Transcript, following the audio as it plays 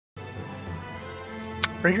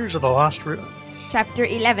Raiders of the Lost Ruins. Chapter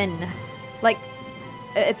 11. Like,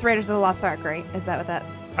 it's Raiders of the Lost Ark, right? Is that what that...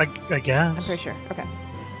 I guess. I'm pretty sure. Okay.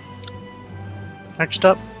 Next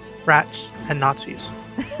up, rats and Nazis.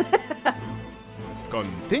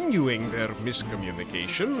 Continuing their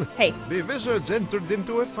miscommunication, Hey. the wizards entered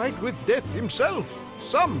into a fight with Death himself,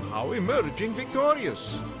 somehow emerging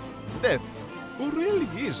victorious. Death, who really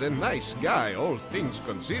is a nice guy, all things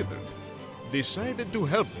considered, decided to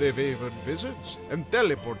help the wayward wizards and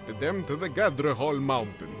teleported them to the Gadrehall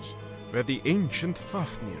Mountains, where the ancient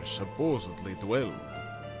Fafnir supposedly dwelled.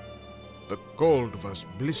 The cold was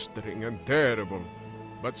blistering and terrible,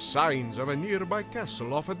 but signs of a nearby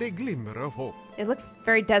castle offered a glimmer of hope. It looks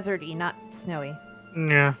very deserty, not snowy.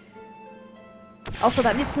 Yeah. Also,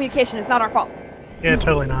 that miscommunication is not our fault. Yeah,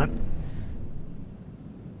 totally not.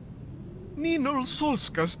 Ninul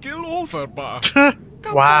solskaskil overba.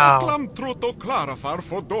 Wow. Klam troto klarafar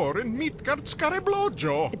fodor in Midgard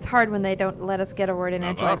skareblojo. It's hard when they don't let us get a word in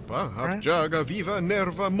edgewise. Avarpa havjaga viva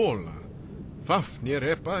nerva molla. Fafnir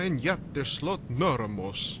epa en jatterslot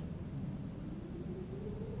normos.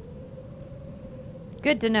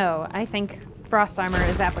 Good to know. I think frost armor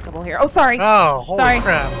is applicable here. Oh, sorry. Oh, holy sorry.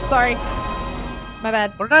 crap. Sorry. My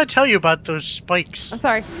bad. What did I tell you about those spikes? I'm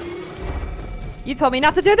sorry. You told me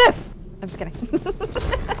not to do this! I'm just kidding.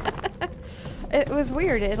 It was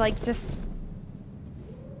weird. It, like, just...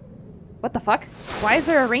 What the fuck? Why is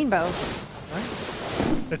there a rainbow?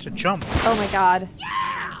 What? That's a jump. Oh my god.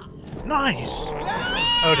 Nice!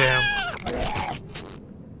 Oh, damn.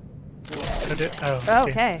 Oh,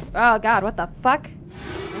 Okay. Oh god, what the fuck?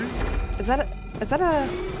 Is that a...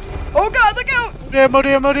 Oh god, look out! Damn, oh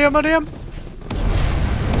damn, oh damn, oh damn!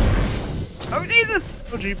 Oh Jesus!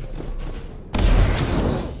 Oh jeep.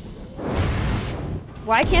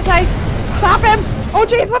 Why can't I stop him? Oh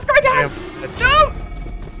jeez, what's going on? Damn. No!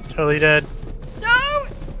 Totally dead. No!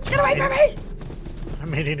 Get away from me!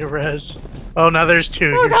 I'm needing to res. Oh, now there's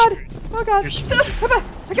two. Oh You're god! screwed. Oh god! You're Come back! Come back!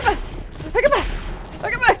 Come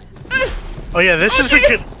back! Come back! Oh yeah, this Oh, is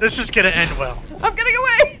jeez. this is gonna end well. I'm getting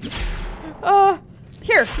away!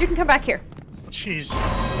 Here, you can come back here. Jeez.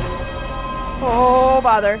 Oh,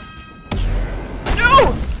 bother.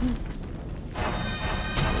 No!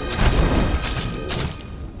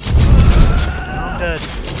 I'm dead.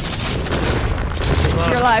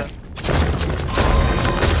 You're alive.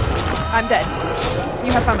 I'm dead.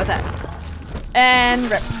 You have fun with that. And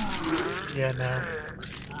rip. Yeah, no.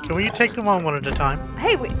 Can we take them on one at a time?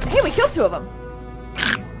 Hey, we killed two of them.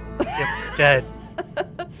 Yep, dead.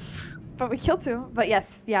 But we killed two. But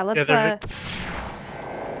yes, yeah, let's, Yeah,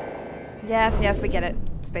 Yes, we get it.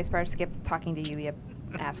 Spacebar, skip talking to you, you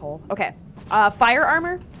asshole. Okay. Fire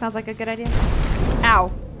armor? Sounds like a good idea. Ow.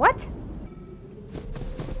 What?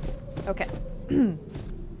 Okay.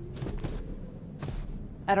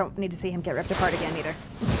 I don't need to see him get ripped apart again, either.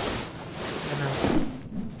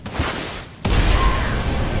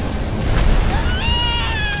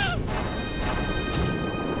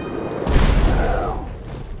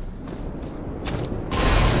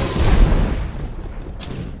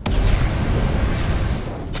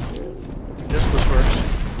 This works.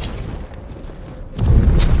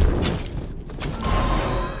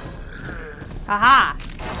 Haha!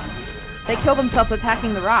 They kill themselves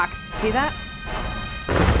attacking the rocks. See that?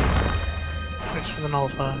 Thanks for the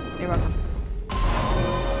nullify. You're welcome.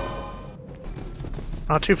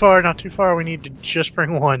 Not too far, not too far. We need to just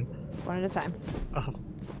bring one. One at a time. Oh.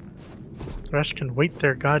 The rest can wait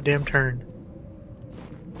their goddamn turn.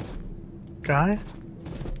 Guy?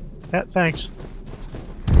 Yeah, thanks.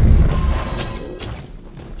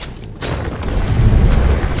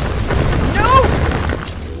 No!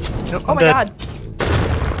 Nope, Oh I'm my dead. god.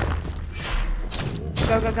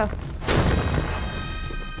 Go.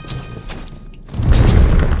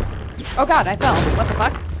 Oh god, I fell. What the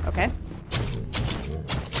fuck? Okay.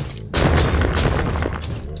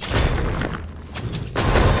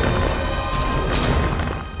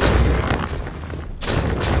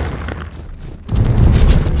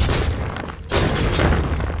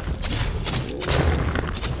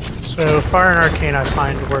 So, fire and arcane I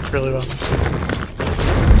find to work really well.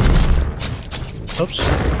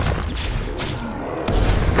 Oops.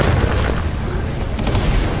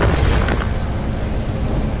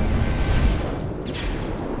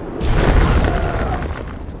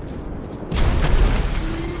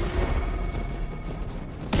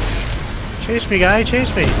 Chase me, guy,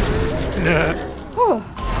 chase me! Whew.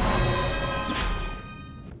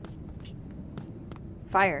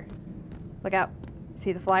 Fire. Look out.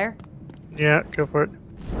 See the flyer? Yeah, go for it.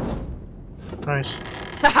 Nice.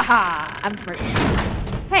 Ha ha ha! I'm smart.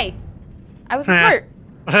 Hey! I was smart!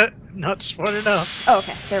 Not smart enough. Oh,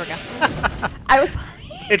 okay. There we go. I was.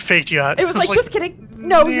 It faked you out. It was like, just kidding.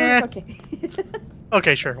 No, you're nah. okay.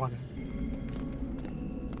 Okay, sure. Why not?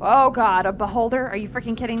 Oh god, a beholder? Are you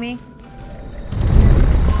freaking kidding me?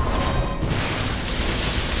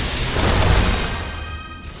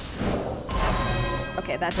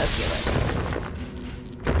 Okay, that does heal it.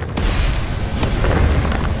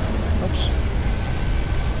 Oops.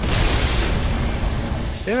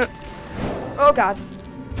 Damn it. Oh god.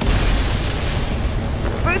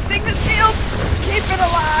 Boosting the shield! Keep it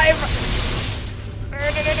alive!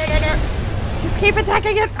 Just keep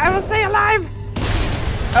attacking it! I will stay alive!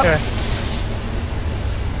 Oh. Okay.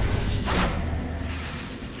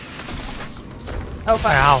 Oh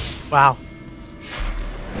fuck. Wow. Wow.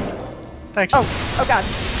 Thanks. Oh, oh god.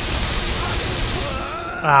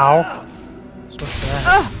 Ow. So much for that.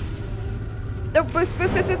 Oh! No, boost,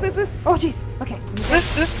 boost, boost, boost, boost, boost. Oh jeez. Okay.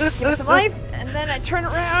 Give it some life, and then I turn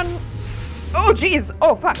around. Oh jeez.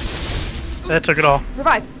 Oh fuck. That took it all.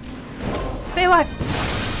 Revive. Stay alive.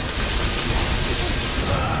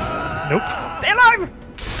 Nope. Stay alive!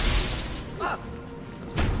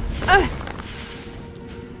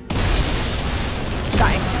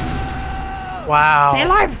 Dying. Wow. Stay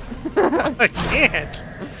alive! I can't.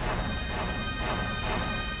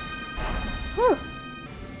 Whew.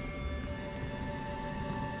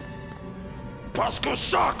 Pasco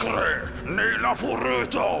sacre! Nila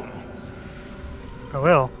förutom! I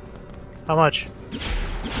will. How much?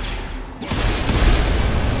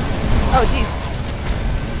 Oh jeez.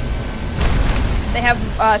 They have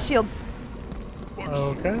shields.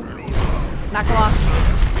 Okay. Knock them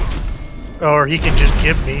off. Or he can just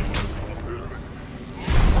give me.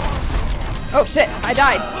 Oh shit, I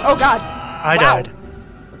died. Oh god. I Wow. died.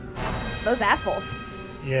 Those assholes.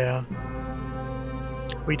 Yeah.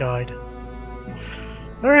 We died.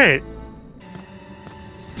 Alright.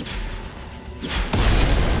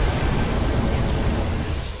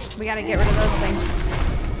 We gotta get rid of those things.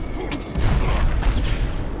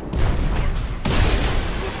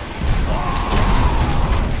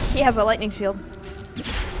 He has a lightning shield.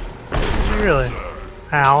 Really?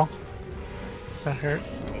 How? That hurt.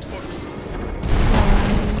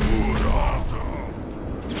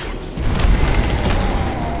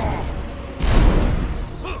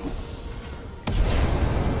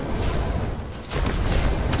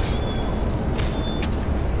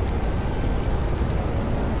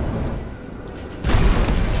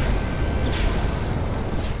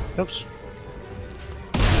 Oops.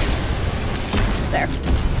 There.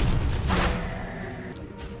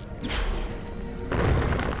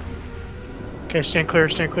 Okay, stand clear,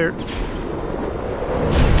 stand clear.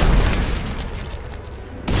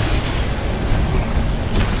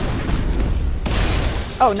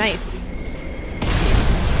 Oh, nice.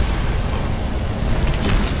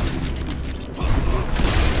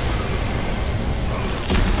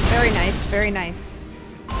 Very nice, very nice.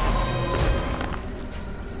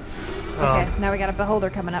 Okay, now we got a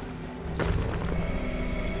beholder coming up.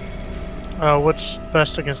 What's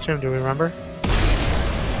best against him, do we remember?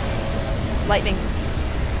 Lightning.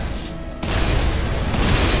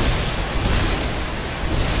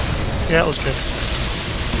 Yeah, it was good.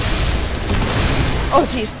 Oh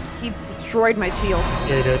jeez, he destroyed my shield.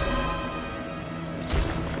 Yeah, he did.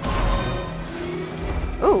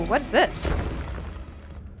 Ooh, what is this?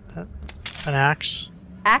 An axe.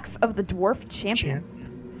 Axe of the Dwarf Champion.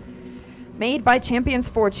 Made by champions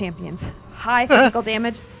for champions. High physical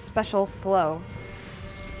damage, special slow.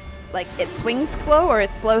 Like, it swings slow or it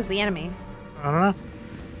slows the enemy? I don't know.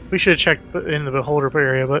 We should have checked in the beholder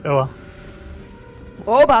area, but oh well.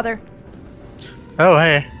 Oh, bother. Oh,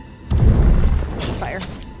 hey. Fire.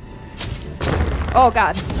 Oh,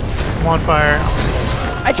 God. I'm on fire.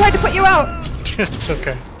 I tried to put you out! It's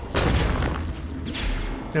okay.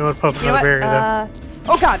 They would pop You know another what? barrier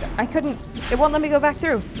Oh, God. I couldn't... It won't let me go back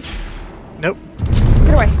through. though. Nope.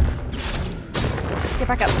 Get away. Get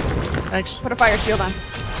back up. Thanks. Put a fire shield on.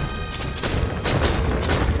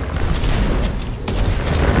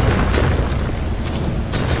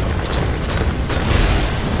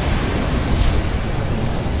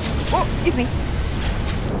 Oh, excuse me.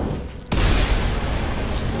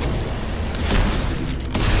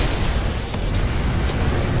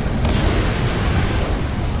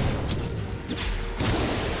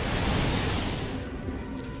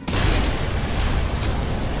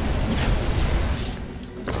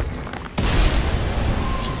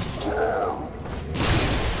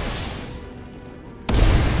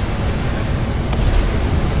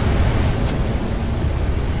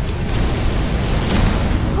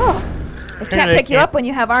 It can't pick you up when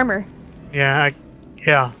you have armor. Yeah,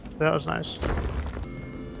 yeah, that was nice.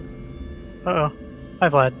 Uh-oh. Hi,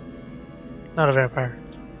 Vlad. Not a vampire.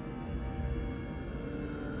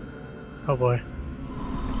 Oh boy.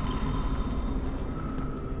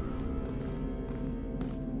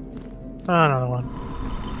 Oh, another one.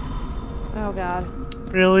 Oh god.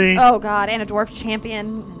 Really? Oh god, and a dwarf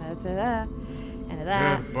champion. And a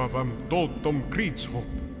that. Terpavam totom kriidshop.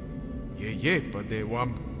 Jejepa de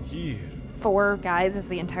wam hier. 4 guys is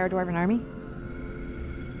the entire dwarven army.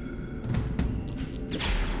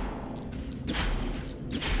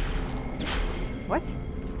 What?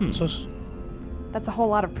 So, That's a whole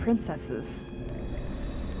lot of princesses.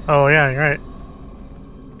 oh yeah, you're right.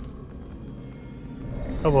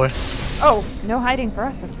 Oh boy. Oh, no hiding for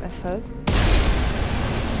us, I suppose.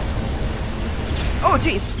 Oh,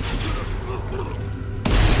 jeez.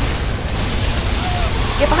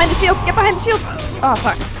 Get behind the shield! Get behind the shield! Oh,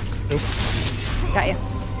 fuck. Nope. Got you.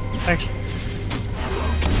 Thanks.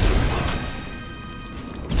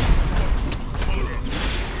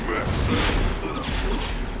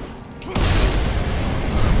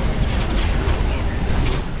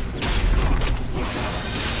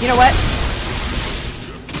 You know what?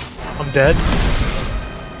 I'm dead.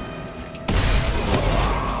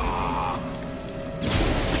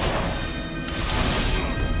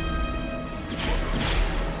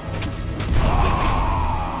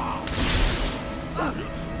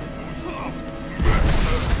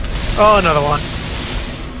 Oh, another one.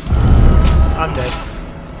 I'm dead.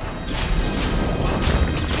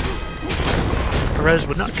 Perez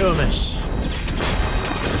would not go amiss.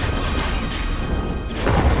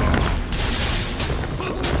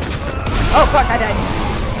 Oh, fuck, I died.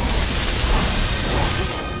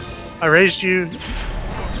 I raised you.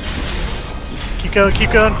 Keep going,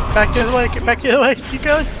 keep going. Back the other way, get back the other way. Keep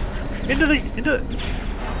going. Into the.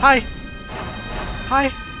 Hi. Hi.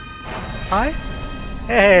 Hi.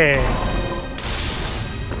 Hey.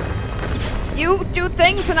 You do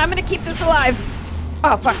things and I'm gonna keep this alive.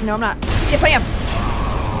 Oh, fuck, no, I'm not. Yes, I am.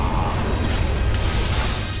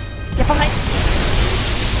 Get behind.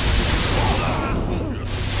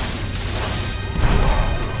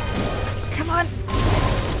 Come on.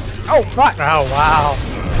 Oh, fuck. Oh, wow.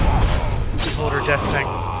 Hold her death thing.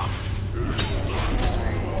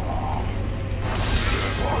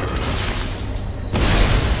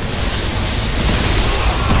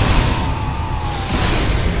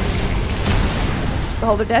 The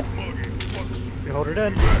holder dead? You hold her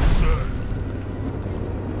dead.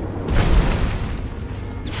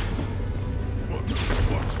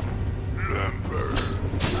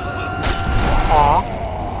 Aw.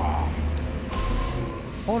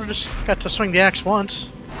 Holder just got to swing the axe once.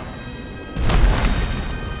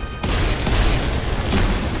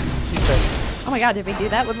 He's dead. Oh my god, did we do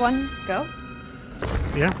that with one go?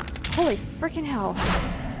 Yeah. Holy freaking hell.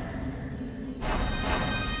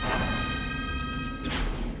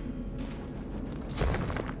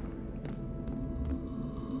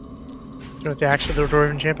 Do you want the axe of the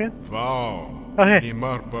Dwarven champion? Wow. Oh, hey. Ni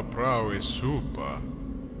marpa prau e supa.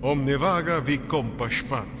 Omnivaga vi kompa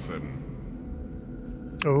spatzen.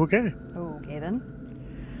 Okay. Okay then.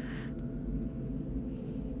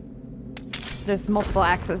 There's multiple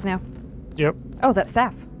axes now. Yep. Oh, that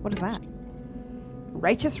staff. What is that?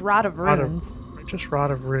 Righteous Rod of Runes. Just Rod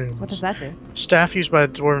of Runes. What does that do? Staff used by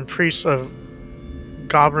the Dwarven priests of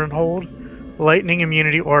Goblin Hold. Lightning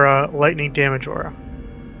immunity aura. Lightning damage aura.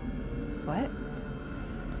 What?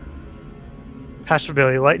 Passive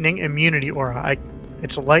ability. Lightning immunity aura.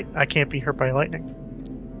 It's a light. I can't be hurt by lightning.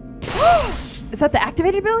 Is that the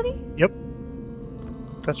activated ability? Yep.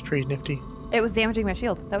 That's pretty nifty. It was damaging my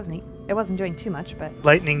shield. That was neat. It wasn't doing too much, but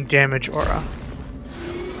Lightning damage aura.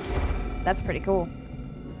 that's pretty cool.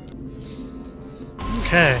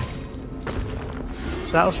 Okay.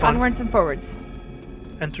 So that was fun. Onwards and forwards.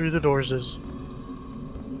 And through the doors is.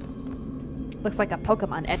 Looks like a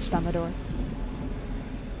Pokemon etched on the door.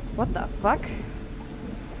 What the fuck?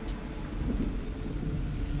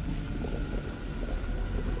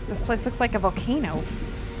 This place looks like a volcano.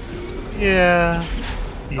 Yeah.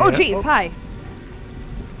 Oh jeez, hi.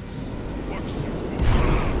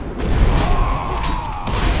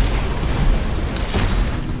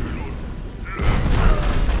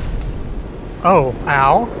 Oh,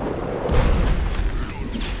 ow.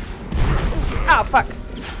 Oh fuck.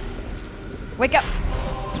 Wake up.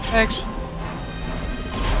 Thanks.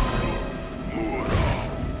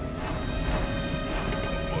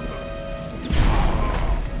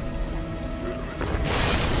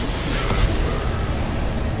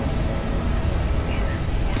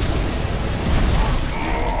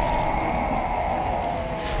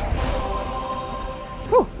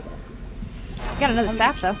 Whew. Got another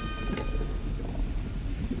staff though.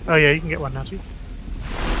 Oh yeah, you can get one now too.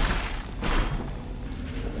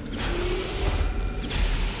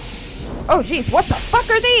 Oh jeez, what the fuck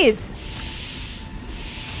are these?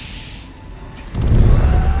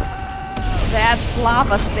 That's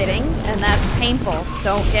lava spitting, and that's painful.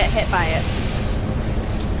 Don't get hit by it.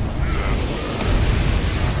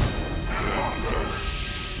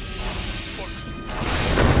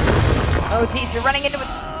 Oh jeez, you're running into it.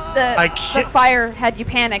 The fire had you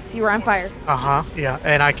panicked. You were on fire. Uh-huh, yeah,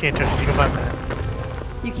 and I can't do anything about that.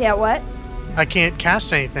 You can't what? I can't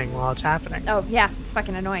cast anything while it's happening. Oh yeah, it's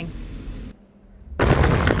fucking annoying.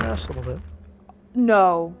 Just a little bit.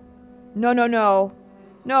 No. No, no, no.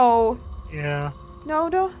 No. Yeah. No,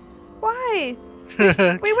 no. Why?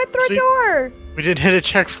 We went through a See, door. We didn't hit a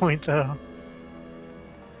checkpoint though.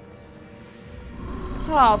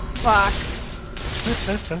 Oh, fuck.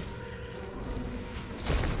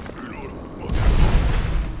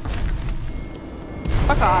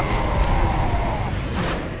 Fuck off.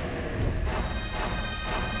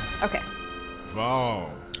 Okay. Wow.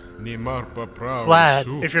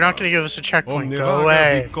 Vlad, if you're not going to give us a checkpoint, go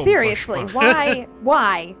away. Seriously, why?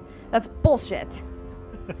 Why? That's bullshit.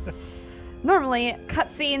 Normally,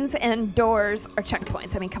 cutscenes and doors are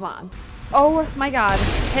checkpoints. I mean, come on. Oh my god.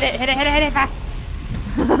 Hit it, hit it, hit it, hit it fast.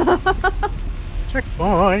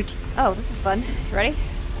 Checkpoint. Oh, this is fun. Ready?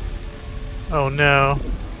 Oh no.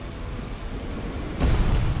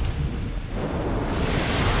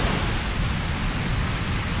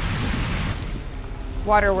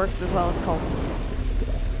 Water works as well as cold.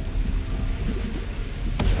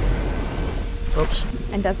 Oops.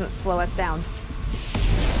 And doesn't slow us down.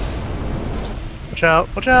 Watch out,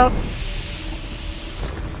 watch out!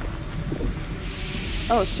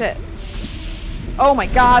 Oh shit. Oh my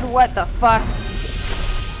god, what the fuck?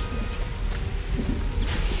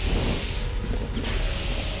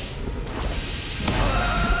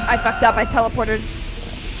 I fucked up, I teleported.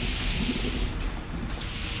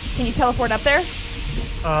 Can you teleport up there?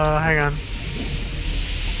 Hang on.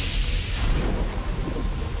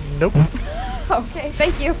 Nope. Okay,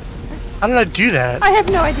 thank you. How did I do that? I have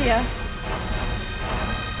no idea.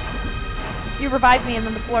 You revived me and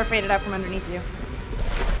then the floor faded out from underneath you.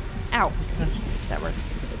 Ow. That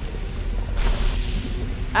works.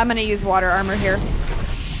 I'm gonna use water armor here.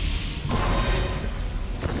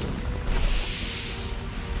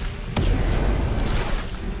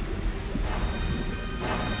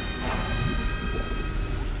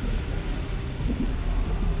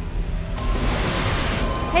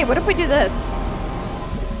 Hey, what if we do this?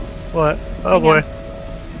 What? Oh Hang boy. on.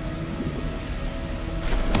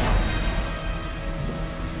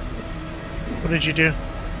 What did you do?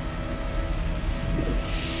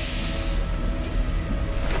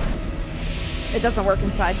 It doesn't work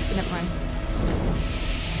inside. Never mind.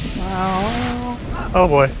 Wow. Oh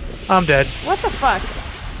boy. I'm dead. What the fuck?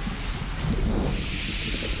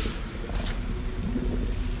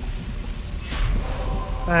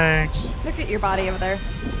 Thanks. Look at your body over there.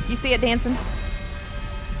 You see it dancing?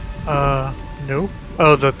 No.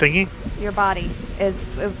 Oh, the thingy? Your body is...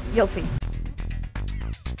 you'll see.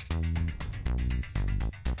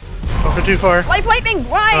 Don't go too far. Life lightning!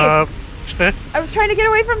 Why? Yeah. I was trying to get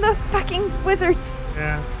away from those fucking wizards.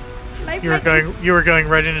 Life You were lightning. going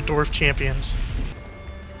right into Dwarf Champions.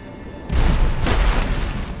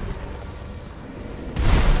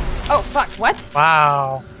 Oh, fuck. What?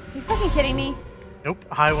 Wow. Are you fucking kidding me? Nope.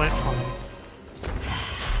 I went home.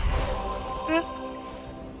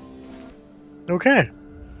 Okay.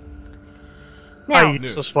 Now, I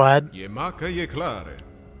useless Vlad. Magicka je klare.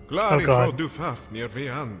 Oh, Klare God. for du Fafnir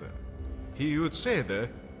viande. He utsede,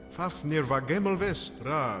 Fafnir va gemmelves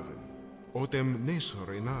raven. Otem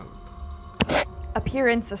nesor in alt.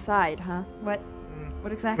 appearance aside, huh? What?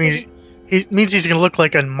 What exactly? Means he's gonna look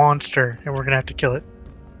like a monster, and we're gonna have to kill it.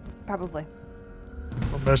 Probably.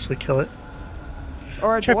 Or mostly kill it.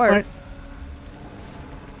 Or a Checkpoint. dwarf.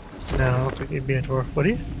 No, I don't think he'd be a dwarf. Would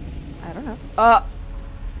he? I don't know. Oh.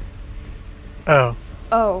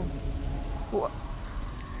 Oh.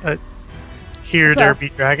 Here The there be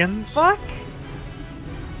dragons. Fuck?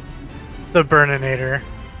 The Burninator.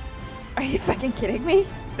 Are you fucking kidding me?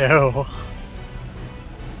 No.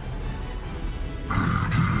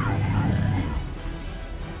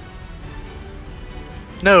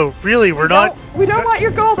 No, really, we're not. We don't want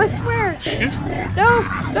your gold, I swear. No,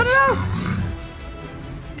 no, no, no.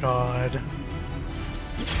 God.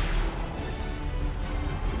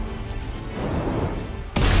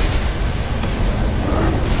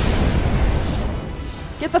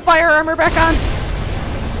 Get the fire armor back on.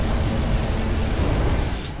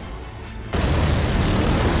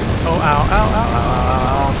 Oh, ow, ow, ow, ow,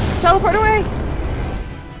 ow, ow. Teleport away.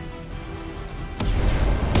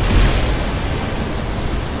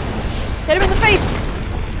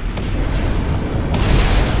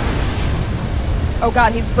 Oh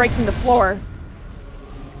god, he's breaking the floor.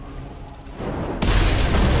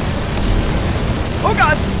 Oh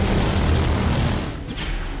god!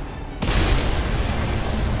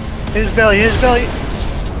 Hit his belly, hit his belly!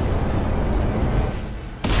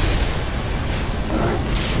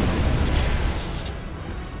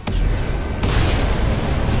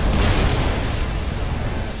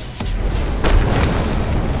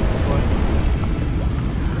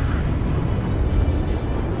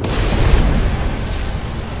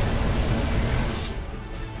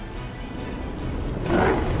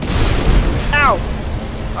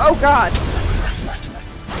 Oh god!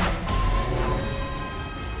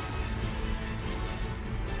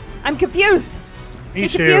 I'm confused! Me He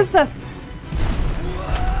too. confused us!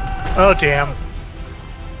 Oh damn.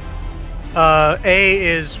 A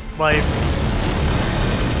is life.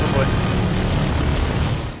 Oh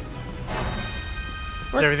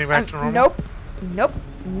boy. Is everything back to normal? Nope. Nope.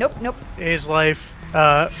 Nope. Nope. A is life.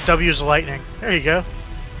 W is lightning. There you go.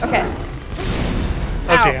 Okay.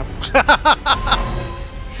 Oh Ow. damn.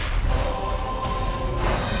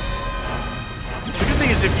 The good thing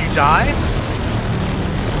is if you die,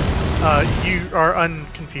 you are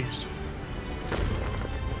unconfused.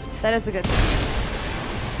 That is a good thing.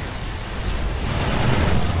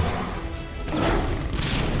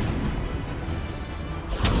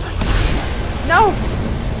 No!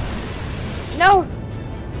 No!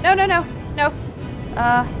 No, no, no, no.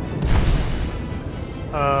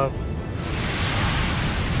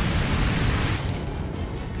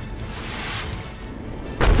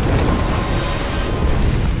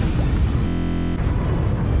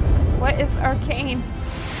 What is arcane?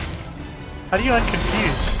 How do you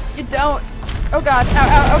unconfuse? You don't. Oh god. Ow,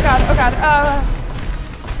 ow, oh god, oh god.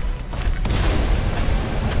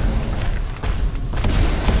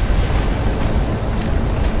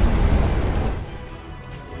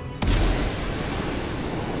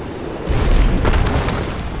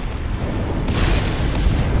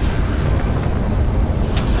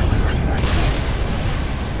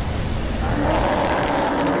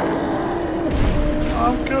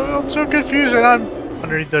 I'm so confused and I'm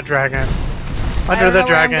underneath the dragon. I Under don't the know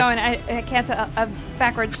dragon. where I'm going. I can't tell.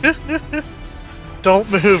 Backwards. Don't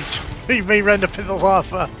move. You may run up in the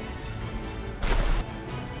lava.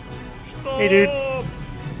 Stop! Hey, dude.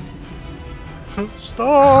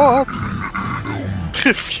 Stop!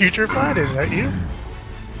 Future Vlad, is that you?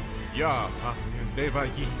 Ja, Fafnir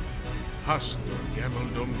devagi. Hastur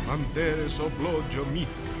gemeldum panteres oblojo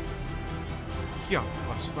mitka. Ja,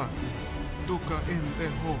 was Fafnir. Duka ente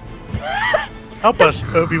ho. Help us,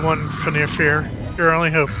 Obi-Wan Fafnir. Your only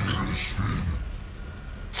hope.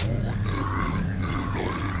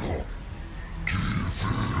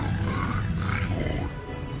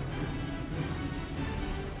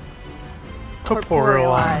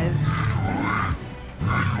 Corporealize.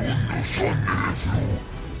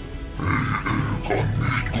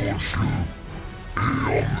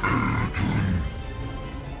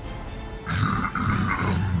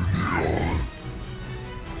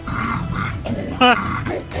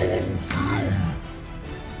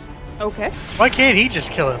 Okay. Why can't he just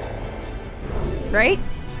kill him? Right?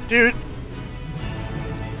 Dude.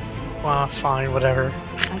 Well, fine, whatever.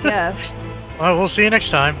 I guess. Well, we'll see you next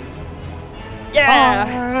time.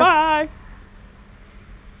 Yeah. Bye.